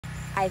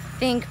I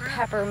think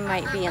Pepper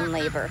might be in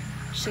labor.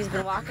 She's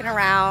been walking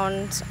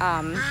around,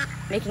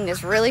 making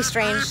this really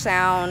strange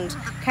sound,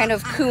 kind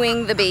of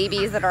cooing the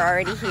babies that are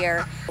already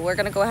here. We're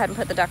gonna go ahead and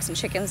put the ducks and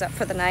chickens up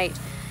for the night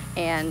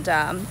and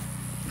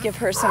give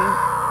her some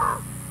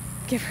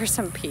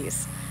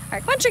peace. All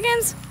right, come on,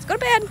 chickens, let's go to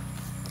bed.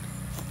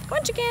 Come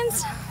on,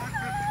 chickens.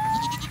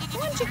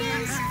 Come on,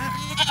 chickens.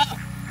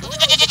 Come on,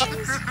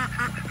 chickens.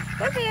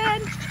 Go to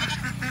bed.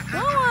 Go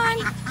on.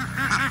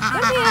 Go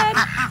to bed.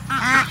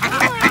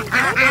 Go on. Go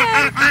to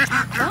bed.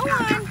 Go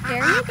on.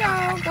 There you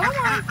go. Go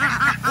on.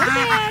 Go to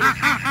bed.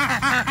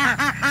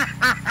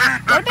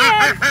 Go to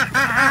bed.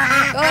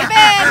 Go to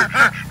bed.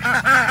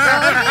 Go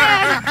to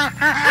bed.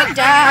 Good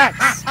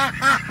ducks.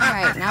 All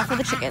right, now for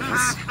the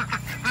chickens.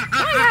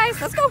 Come on, guys.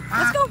 Let's go.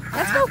 Let's go.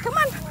 Let's go. Come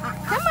on.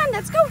 Come on.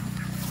 Let's go.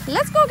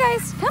 Let's go,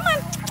 guys. Come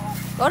on.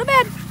 Go to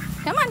bed.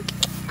 Come on.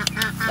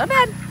 Go to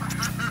bed.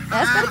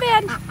 Let's go to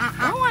bed.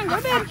 Go on. Go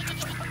to bed.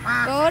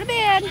 Go to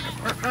bed.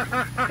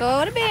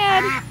 Go to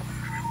bed.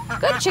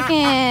 Good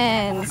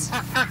chickens.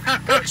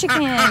 Good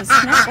chickens.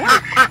 No, go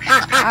on.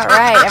 All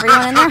right,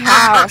 everyone in their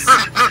house.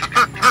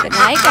 Good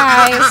night,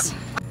 guys.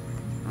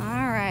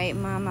 All right,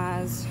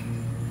 mamas.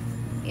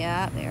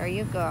 Yeah, there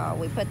you go.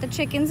 We put the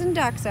chickens and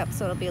ducks up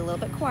so it'll be a little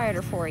bit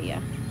quieter for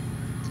you.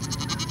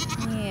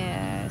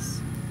 Yes.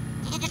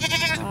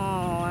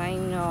 Oh, I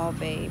know,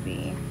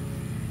 baby.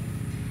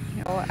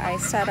 Oh, I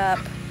set up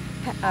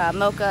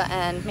Mocha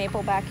and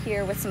Maple back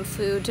here with some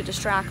food to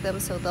distract them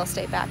so they'll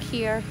stay back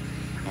here,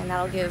 and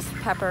that'll give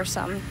Pepper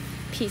some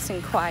peace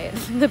and quiet.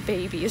 The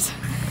babies.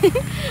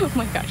 Oh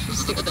my gosh, you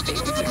see what the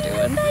babies are doing. What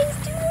are you guys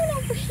doing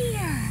over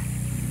here?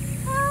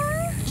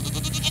 Huh?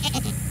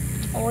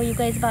 Oh, are you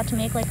guys about to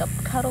make like a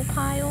cuddle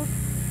pile?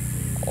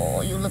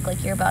 Oh, you look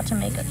like you're about to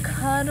make a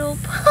cuddle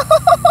pile.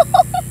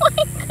 Oh my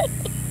goodness.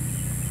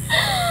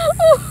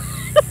 Oh,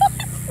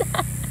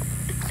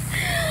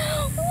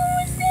 what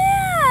was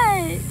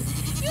that?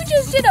 You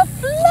just did a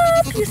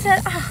flop. You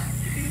said, ah.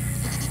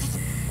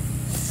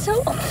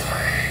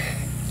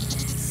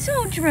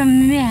 So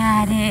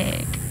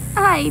dramatic.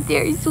 Hi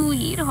there,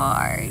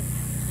 sweetheart.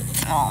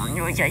 Oh,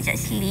 you're just a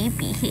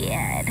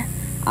sleepyhead.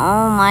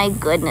 Oh my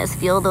goodness,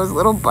 feel those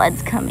little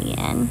buds coming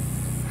in.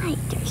 Hi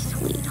there,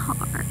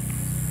 sweetheart.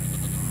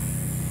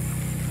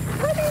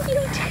 What are you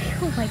doing?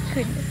 Oh my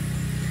goodness.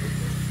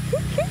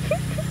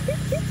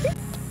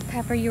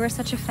 Pepper, you are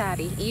such a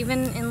fatty.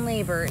 Even in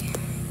labor,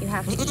 you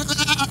have to eat.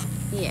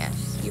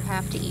 Yes, you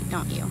have to eat,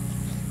 don't you?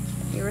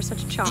 You are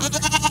such a chomp.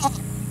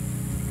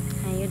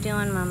 How you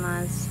doing,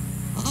 mamas?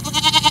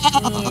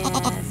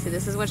 Yeah, see,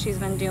 this is what she's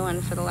been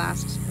doing for the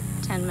last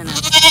 10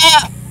 minutes.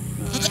 Yeah,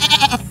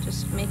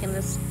 just making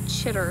this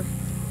chitter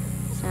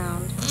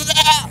sound.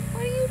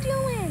 What are you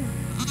doing?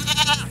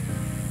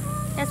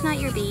 That's not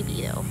your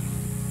baby, though.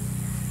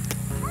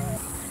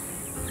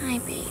 Hi,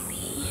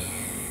 baby.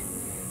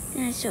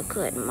 That's so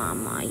good,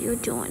 mama. You're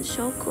doing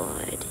so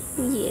good.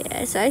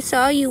 Yes, I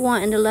saw you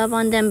wanting to love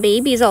on them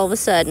babies all of a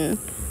sudden.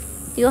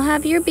 You'll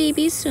have your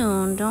baby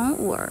soon, don't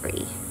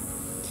worry.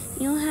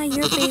 You'll have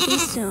your baby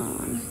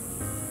soon.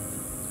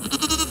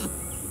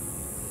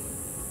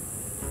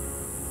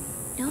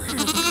 You'll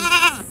have it.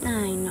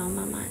 I know,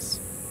 mamas.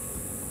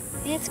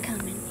 It's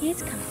coming,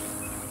 it's coming.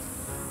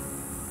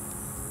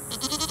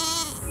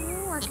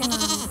 You're working on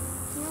it.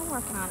 You're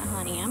working on it,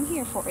 honey. I'm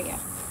here for you.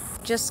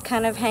 Just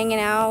kind of hanging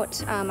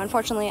out.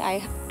 Unfortunately,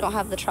 I don't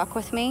have the truck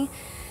with me,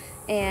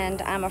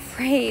 and I'm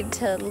afraid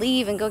to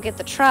leave and go get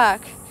the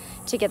truck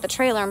to get the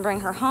trailer and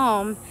bring her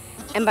home,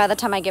 and by the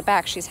time I get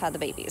back she's had the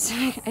babies.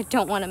 I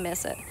don't want to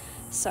miss it,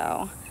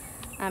 so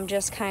I'm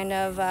just kind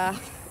of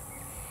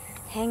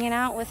hanging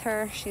out with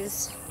her.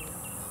 She's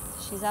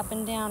up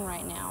and down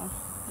right now,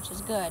 which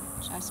is good.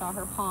 I saw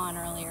her pawing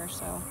earlier,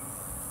 so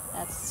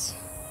that's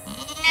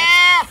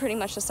pretty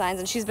much the signs.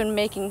 And she's been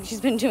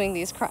doing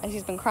these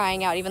she's been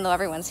crying out even though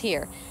everyone's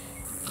here.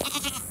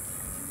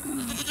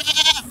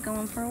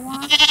 Going for a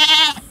walk.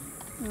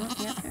 Oh,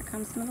 yep, here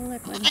comes some of the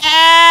liquid.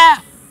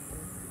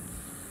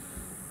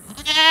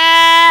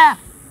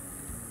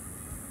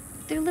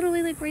 They're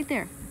literally like right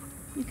there.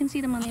 You can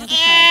see them on the other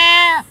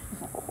side.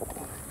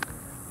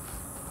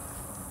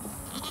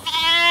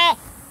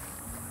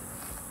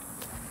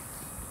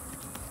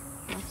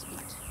 How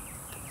sweet.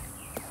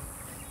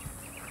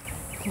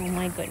 Oh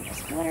my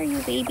goodness, what are you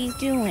babies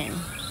doing?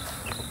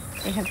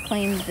 They have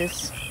claimed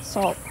this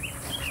salt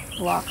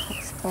block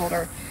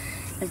holder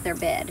as their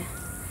bed.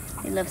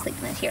 They love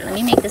sleeping in here. Let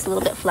me make this a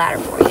little bit flatter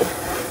for you.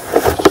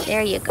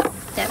 There you go.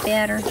 That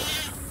better?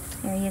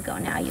 There you go.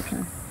 Now you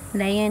can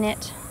lay in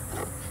it.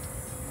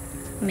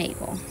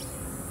 Maple.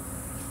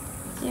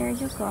 There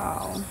you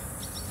go.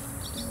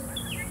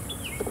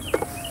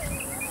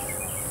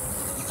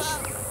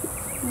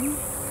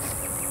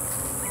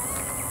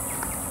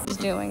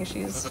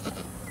 She's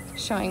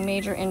showing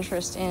major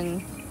interest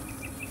in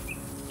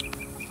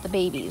the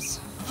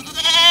babies.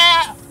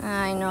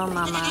 I know,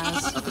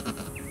 mamas.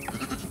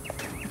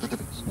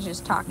 She's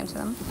just talking to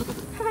them.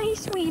 Hi,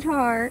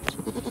 sweetheart.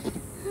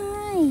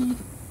 Hi.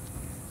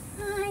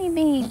 Hi,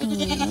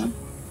 baby.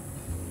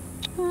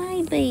 Hi,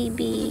 Hi,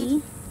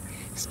 baby.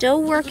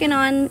 Still working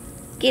on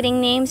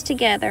getting names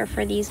together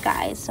for these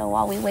guys. So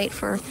while we wait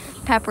for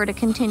Pepper to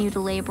continue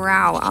to labor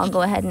out, I'll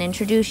go ahead and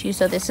introduce you.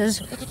 So this is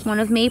one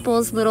of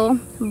Maple's little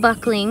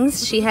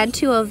bucklings. She had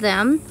 2 of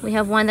them. We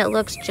have one that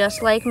looks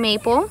just like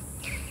Maple,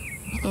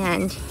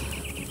 and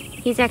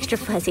he's extra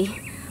fuzzy.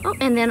 Oh,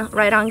 and then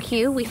right on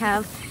cue, we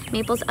have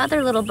Maple's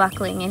other little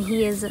buckling, and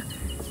he is,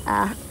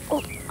 oh,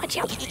 watch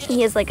out.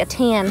 He is like a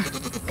tan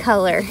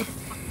color,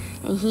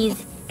 and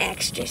he's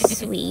extra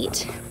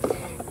sweet.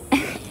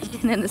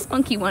 And then the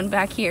spunky one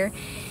back here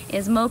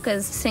is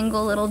Mocha's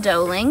single little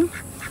doeling,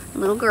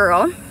 little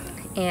girl,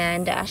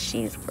 and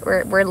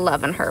we're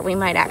loving her. We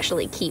might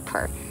actually keep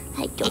her.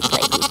 I don't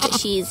like this, but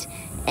she's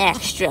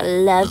extra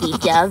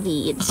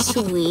lovey-dovey and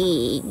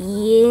sweet.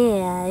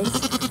 Yes.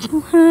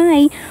 Oh,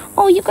 hi.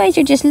 Oh, you guys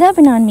are just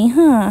loving on me,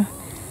 huh?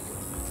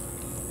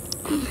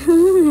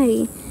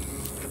 Hi.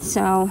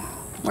 So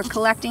we're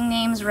collecting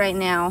names right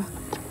now,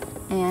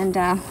 and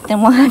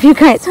then we'll have you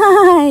guys.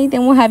 Hi.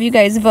 Then we'll have you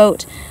guys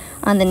vote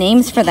on the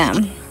names for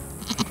them.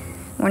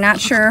 We're not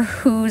sure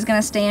who's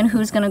gonna stay and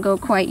who's gonna go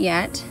quite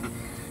yet,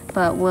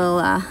 but we'll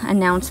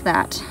announce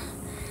that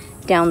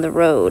down the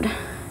road.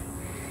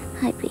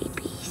 Hi,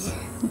 babies.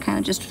 I'm kind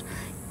of just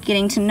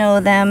getting to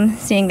know them,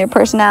 seeing their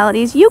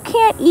personalities. You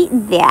can't eat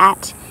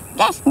that.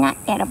 That's not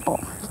edible.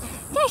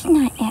 That's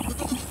not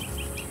edible.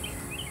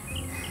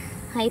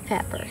 Hi,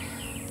 Pepper.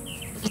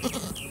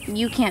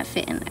 You can't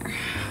fit in there.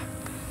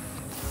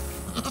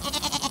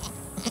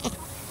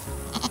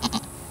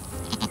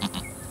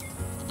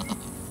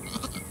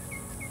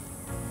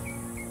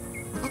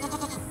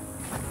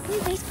 You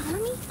guys follow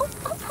me?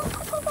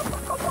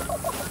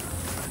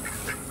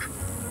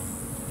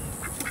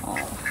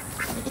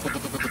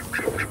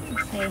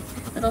 Okay,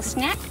 little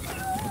snack?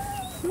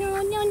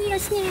 No, no need a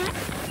snack.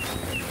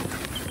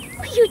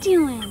 What are you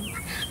doing?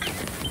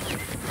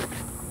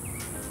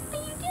 What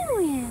are you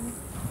doing?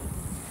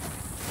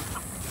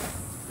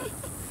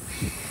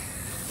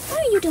 What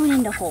are you doing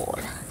in the hole?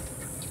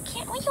 You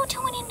can't. What are you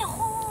doing in the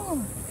hole?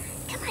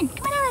 Come on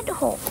out of the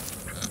hole.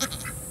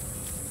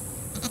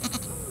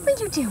 What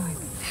are you doing?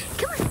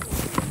 Come on.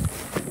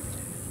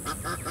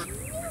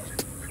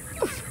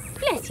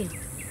 Bless you.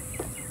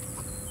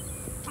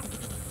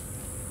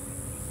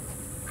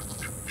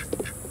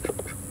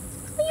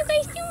 What are you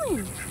guys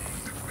doing?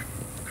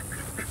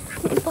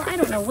 Well, I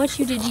don't know what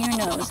you did to your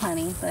nose,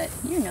 honey, but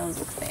your nose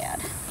looks bad.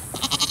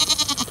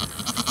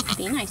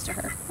 Be nice to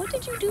her. What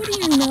did you do to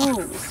your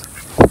nose?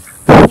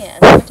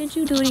 Yes, what did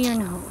you do to your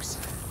nose?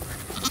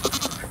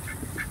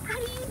 What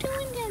are you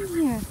doing down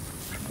here?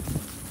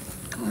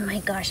 Oh my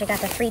gosh, I got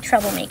the 3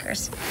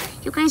 troublemakers.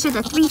 You guys are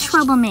the 3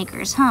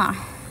 troublemakers, huh?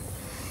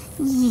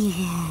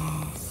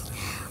 Yes.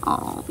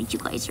 Oh, but you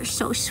guys are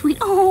so sweet.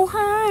 Oh,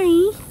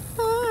 hi.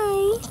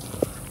 Hi.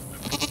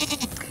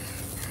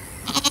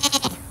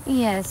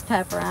 Yes,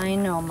 Pepper, I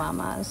know,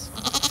 mamas.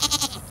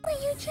 What are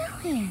you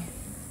doing?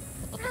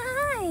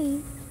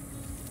 Hi.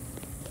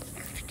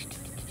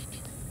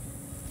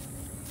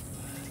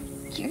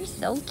 You're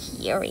so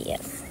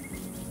curious.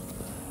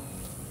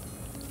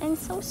 And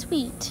so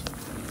sweet.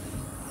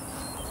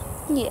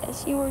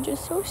 Yes, you are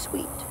just so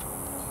sweet.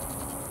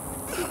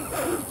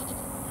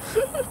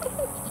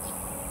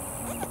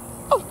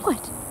 Oh,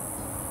 what?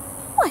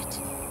 What?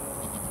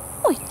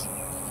 What?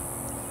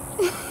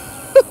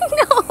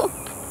 No.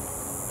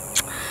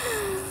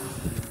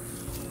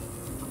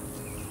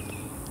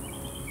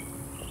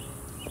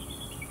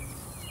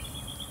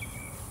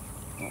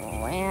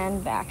 Oh,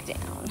 and back down.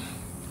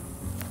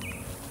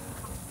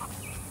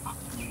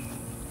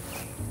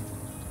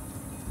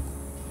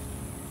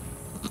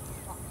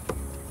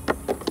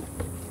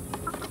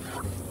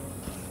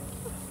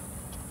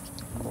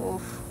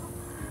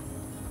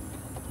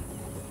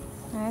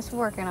 Nice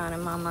working on it,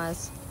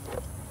 mamas.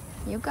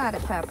 You got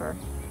it, Pepper.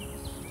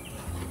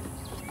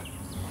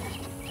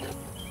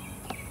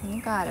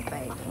 You got it,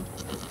 baby.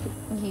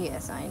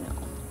 Yes, I know.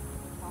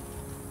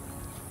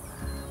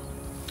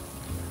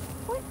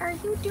 What are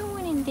you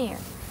doing in there?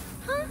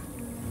 Huh?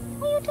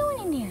 What are you doing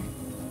in there?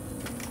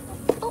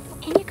 Oh,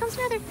 and here comes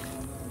another. You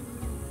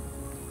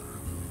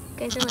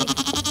guys are like,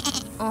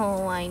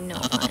 oh, I know,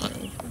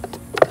 honey.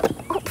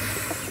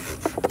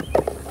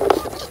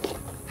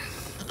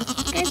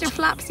 Guys are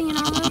flopsying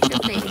all over the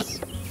place.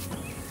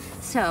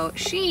 So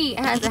she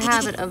has a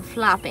habit of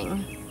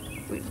flopping.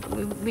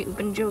 We've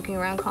been joking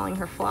around calling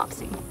her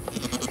Flopsy.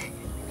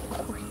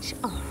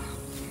 Oh.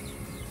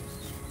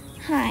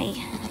 Hi.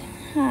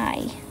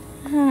 Hi.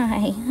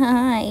 Hi.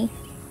 Hi.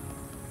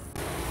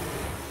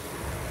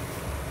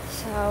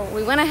 So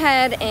we went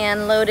ahead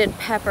and loaded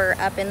Pepper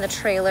up in the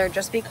trailer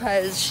just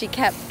because she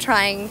kept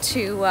trying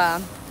to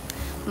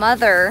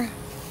mother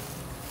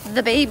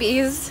the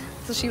babies.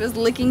 So she was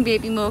licking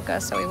baby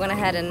Mocha, so we went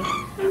ahead and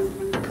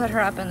put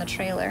her up in the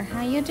trailer.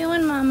 How you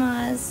doing,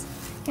 mamas?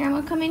 Here, I'm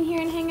gonna come in here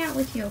and hang out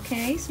with you,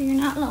 okay? So you're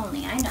not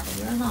lonely. I know,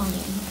 you're lonely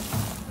in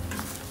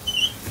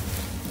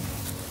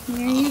here.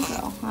 There you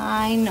go.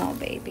 I know,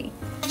 baby.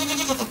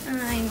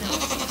 I know.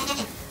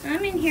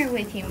 I'm in here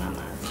with you,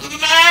 mamas.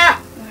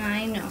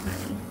 I know,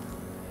 honey.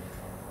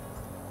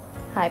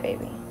 Hi,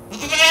 baby.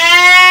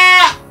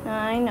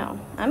 I know.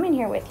 I'm in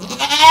here with you.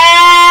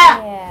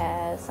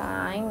 Yes,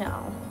 I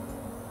know.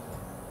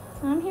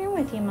 I'm here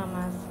with you,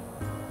 mamas.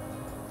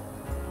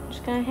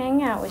 Just gonna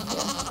hang out with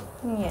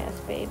you. Yes,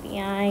 baby,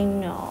 I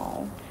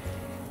know.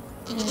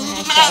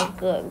 That's a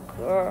good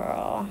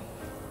girl.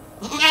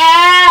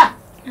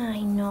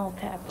 I know,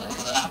 Pepper.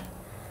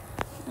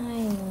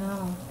 I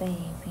know,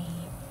 baby.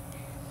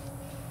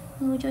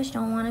 You just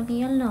don't want to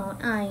be alone.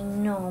 I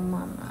know,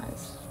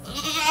 mamas.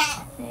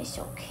 It's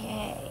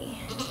okay.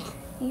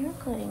 You're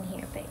good in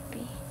here,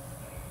 baby.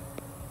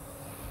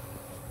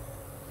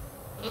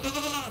 Hey,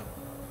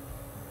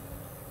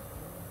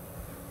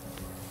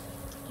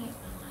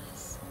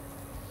 mamas.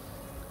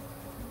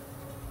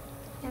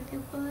 That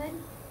feel good?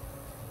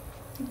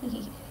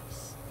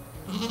 Yes.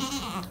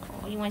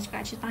 Oh, you want to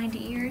scratch his behind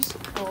the ears?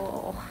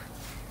 Oh.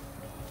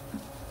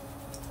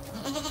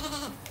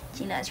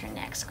 She loves her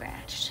neck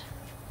scratched.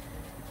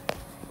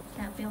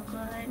 That feel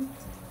good?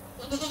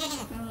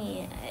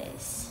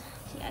 Yes.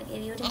 See, I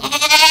give you the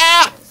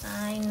yes,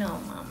 I know,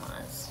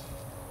 mamas.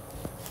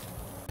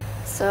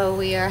 So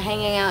we are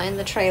hanging out in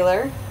the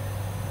trailer.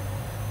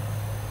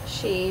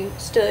 She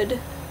stood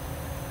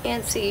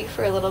antsy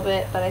for a little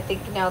bit, but I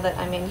think now that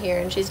I'm in here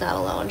and she's not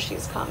alone,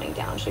 she's calming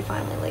down. She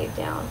finally laid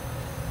down.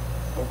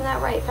 Isn't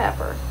that right,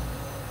 Pepper?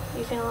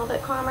 You feeling a little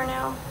bit calmer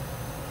now?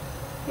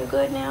 You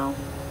good now?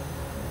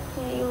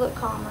 Yeah, you look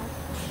calmer.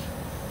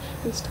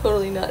 She's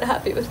totally not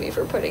happy with me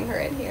for putting her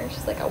in here.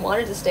 She's like, I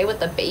wanted to stay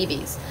with the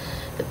babies.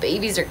 The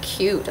babies are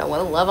cute. I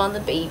want to love on the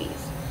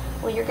babies.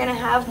 Well, you're going to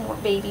have more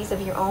babies of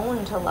your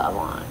own to love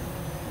on.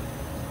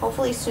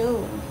 Hopefully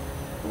soon.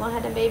 You want to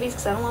have them babies?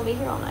 Because I don't want to be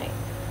here all night.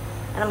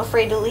 And I'm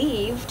afraid to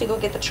leave to go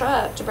get the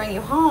truck to bring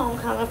you home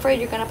because I'm afraid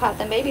you're going to pop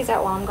them babies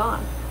out while I'm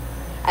gone.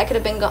 I could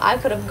have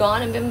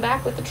gone and been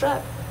back with the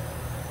truck.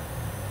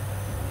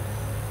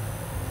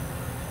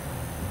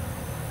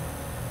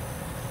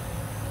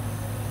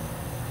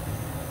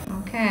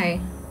 Okay,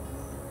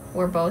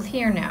 we're both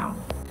here now.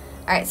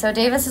 All right, so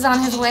Davis is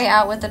on his way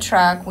out with the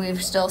truck. We're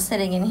still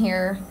sitting in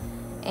here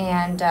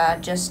and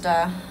just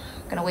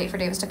gonna wait for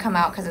Davis to come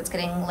out because it's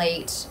getting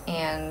late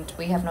and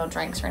we have no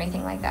drinks or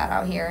anything like that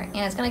out here,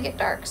 and it's gonna get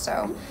dark,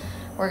 so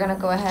we're gonna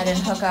go ahead and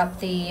hook up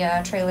the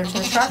trailer to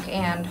the truck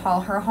and haul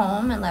her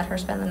home and let her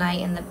spend the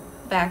night in the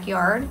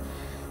backyard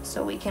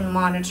so we can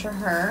monitor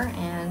her.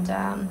 And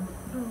I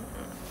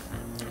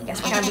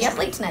guess we're gonna be up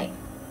late tonight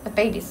with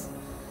babies.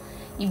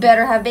 You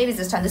better have babies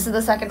this time. This is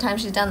the second time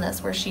she's done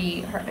this where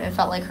it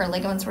felt like her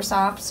ligaments were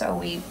soft, so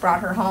we brought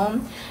her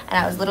home and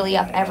I was literally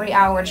up every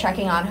hour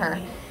checking on her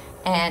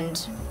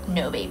and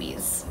no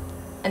babies.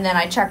 And then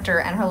I checked her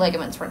and her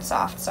ligaments weren't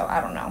soft, so I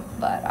don't know,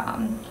 but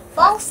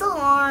false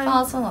alarm.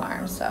 False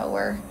alarm. So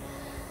are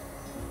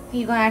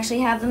you gonna actually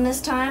have them this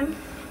time?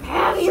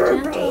 Have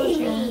your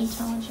babies.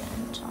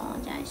 Gentle.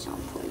 They're so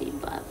pretty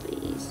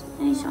puppies.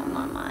 They're so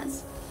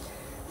mamas.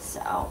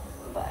 So,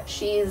 but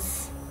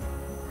she's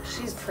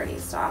pretty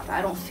soft.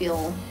 I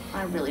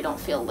really don't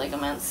feel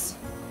ligaments.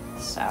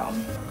 So,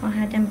 go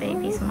ahead and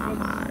babies,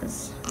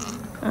 mamas.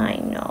 I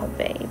know,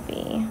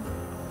 baby.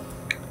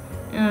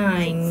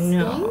 I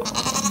know.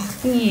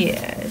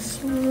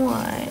 Yes.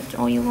 What?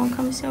 Oh, you won't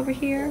come sit over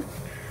here?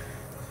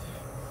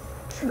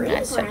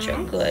 That's such a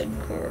good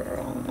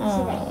girl.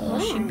 Oh,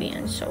 she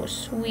being so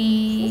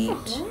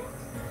sweet.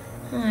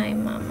 Hi,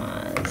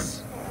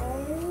 mamas.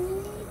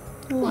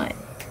 What?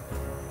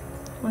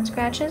 Want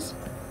scratches?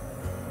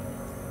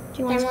 Do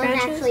you want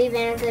scratches? That actually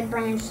been a good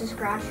branch to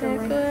scratch her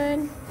with.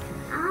 Good?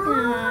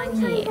 Oh,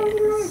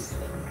 yes.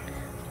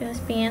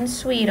 Just being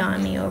sweet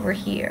on me over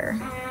here.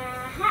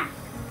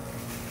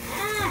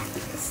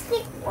 The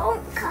stick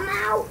won't come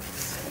out.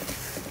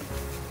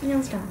 No,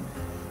 stop.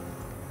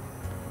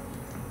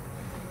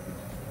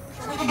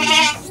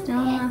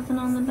 Still nothing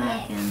on the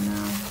back end,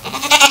 though.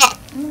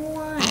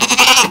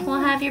 What?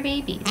 We'll have your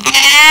babies.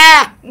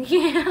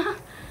 Yeah.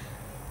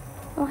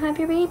 We'll have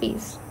your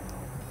babies.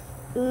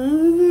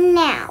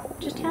 Now.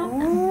 Just have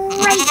them.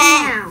 Right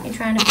now. You're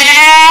trying to...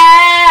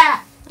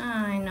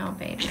 I know,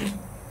 baby.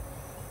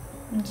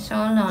 I'm so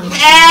lonely.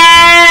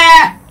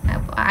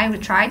 I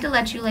would try to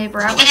let you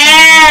labor out with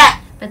them,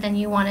 but then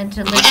you wanted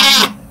to live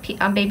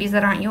on babies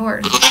that aren't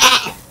yours.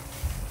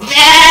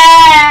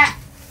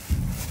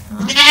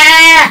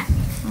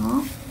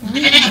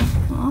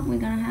 Oh, we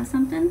gonna have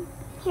something?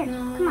 Here,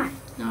 come on.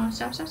 No,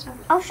 stop.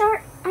 Oh,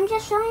 sure. I'm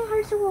just showing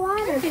her to the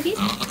water. Babies.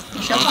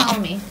 She'll follow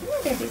me. Come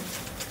on, babies.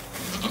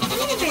 Come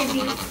on, baby.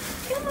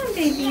 Come on,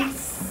 baby.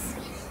 Yes.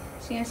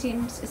 See, it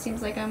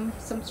seems like I'm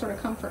some sort of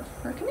comfort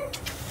for her. Come here.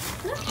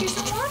 Look, here's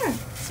some water.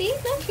 See?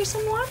 Look, here's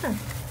some water.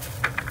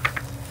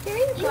 Here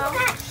you go. You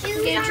got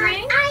shoes Get a on.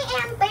 drink? I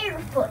am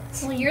barefoot.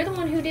 Well, you're the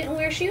one who didn't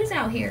wear shoes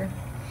out here.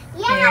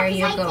 Yeah, there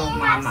you I go, didn't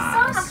mamas.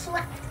 have socks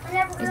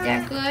whenever Is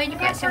that good? You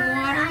got some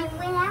water? I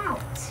went out.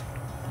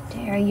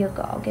 There you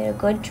go. Get a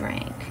good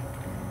drink.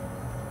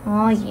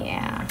 Oh,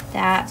 yeah.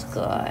 That's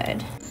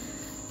good.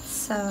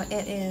 So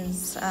it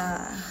is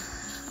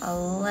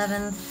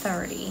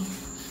 11:30,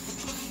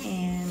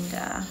 and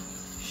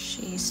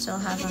she still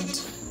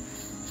hasn't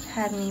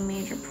had any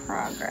major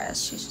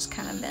progress. She's just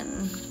kind of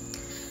been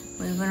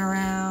moving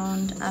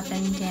around, up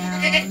and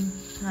down.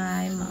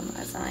 Hi,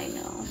 mamas, I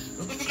know.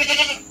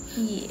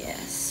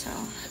 Yes, so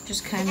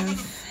just kind of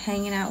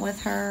hanging out with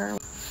her.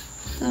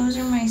 Those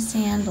are my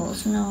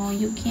sandals. No,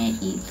 you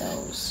can't eat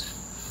those.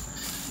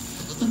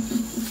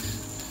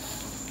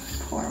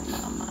 Poor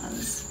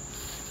mamas.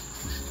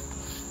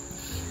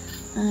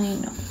 I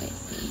know,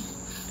 baby.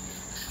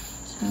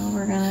 So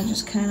we're gonna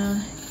just kind of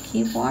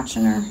keep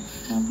watching her.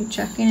 I'll be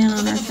checking in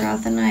on her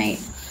throughout the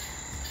night.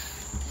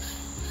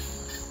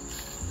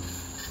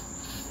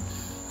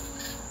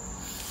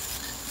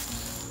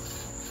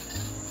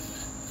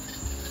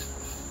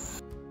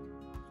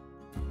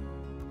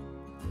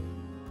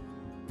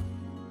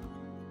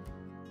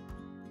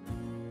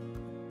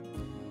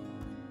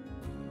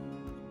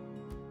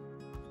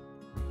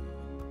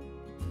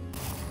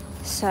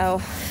 So,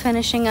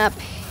 finishing up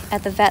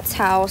at the vet's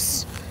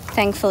house.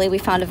 Thankfully, we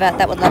found a vet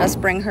that would let us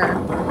bring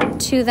her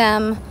to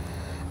them.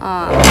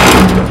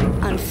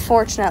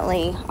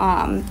 Unfortunately,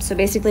 so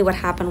basically what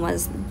happened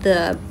was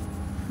the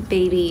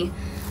baby,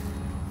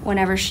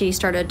 whenever she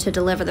started to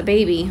deliver the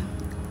baby,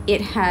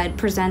 it had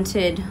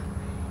presented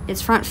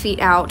its front feet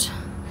out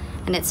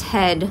and its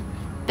head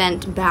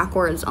bent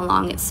backwards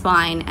along its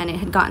spine, and it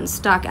had gotten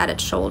stuck at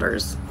its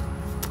shoulders.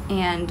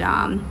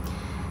 And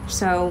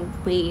so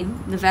we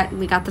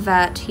got the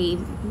vet.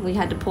 We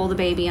had to pull the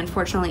baby.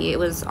 Unfortunately, it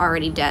was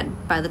already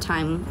dead by the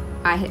time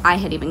I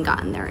had even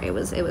gotten there. It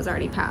was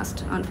already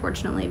past,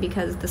 unfortunately,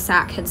 because the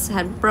sac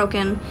had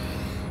broken,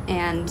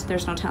 and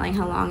there's no telling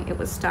how long it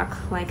was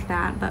stuck like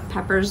that. But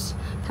Pepper's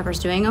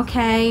doing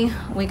okay.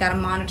 We got to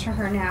monitor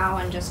her now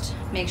and just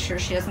make sure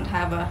she doesn't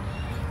have a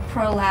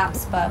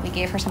prolapse. But we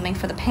gave her something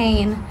for the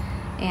pain,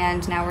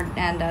 and now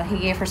he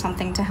gave her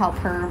something to help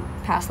her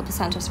pass the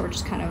placenta. So we're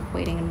just kind of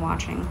waiting and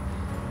watching.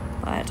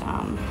 But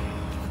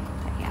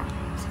yeah,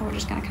 so we're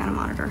just gonna kind of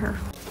monitor her.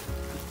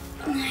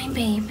 Hi,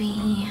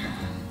 baby.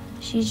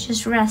 She's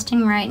just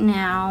resting right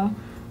now.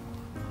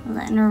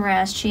 Letting her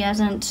rest. She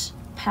hasn't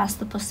passed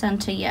the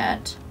placenta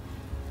yet.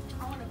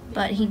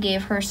 But he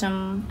gave her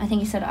some, I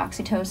think he said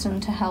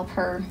oxytocin, to help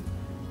her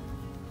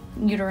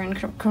uterine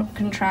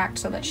contract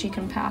so that she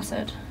can pass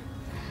it.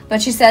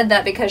 But she said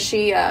that because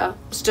she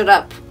stood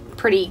up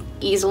pretty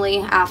easily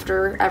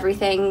after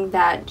everything,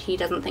 that he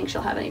doesn't think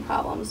she'll have any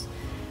problems.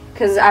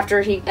 Because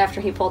after he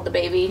pulled the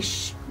baby,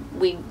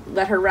 we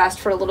let her rest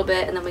for a little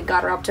bit, and then we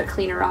got her up to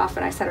clean her off,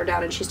 and I set her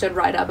down, and she stood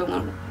right up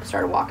and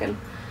started walking.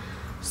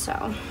 So.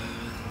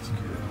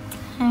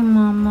 Hi,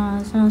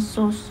 mamas. I'm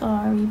so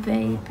sorry,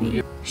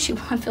 baby.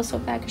 I feel so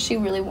bad because she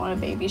really wanted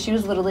a baby. She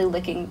was literally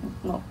licking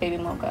baby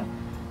Mocha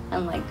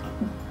and like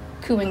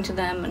cooing to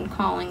them and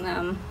calling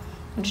them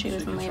when she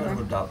was in labor. Try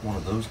to adopt one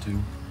of those two.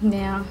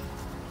 Yeah.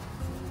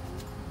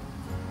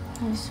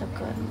 They're so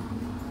good,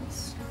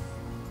 mamas.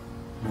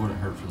 It wouldn't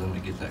hurt for them to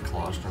get that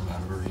colostrum out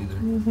of her either.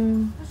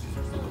 Mm-hmm. It's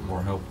a little bit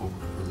more helpful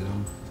for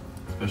them,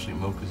 especially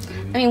Mocha's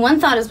baby. I mean, one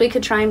thought is we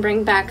could try and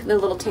bring back the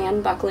little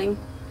tan buckling,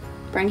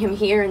 bring him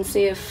here and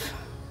see if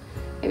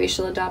maybe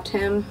she'll adopt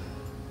him.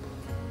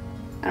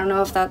 I don't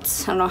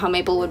know how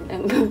Maple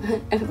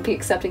would be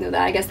accepting of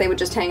that. I guess they would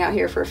just hang out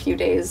here for a few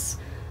days,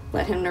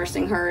 let him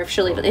nursing her if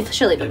she'll even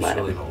let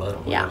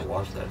him. Yeah. We'll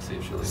watch that, see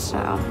if she'll even So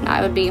let him.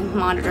 I would be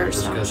monitored.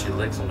 Just because she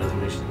licks him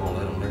doesn't mean she's gonna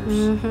let him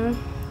nurse.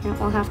 Mm-hmm. Yeah,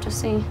 we'll have to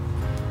see.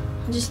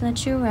 I'll just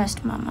let you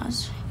rest,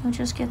 mamas. You'll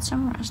just get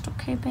some rest,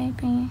 okay,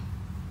 baby?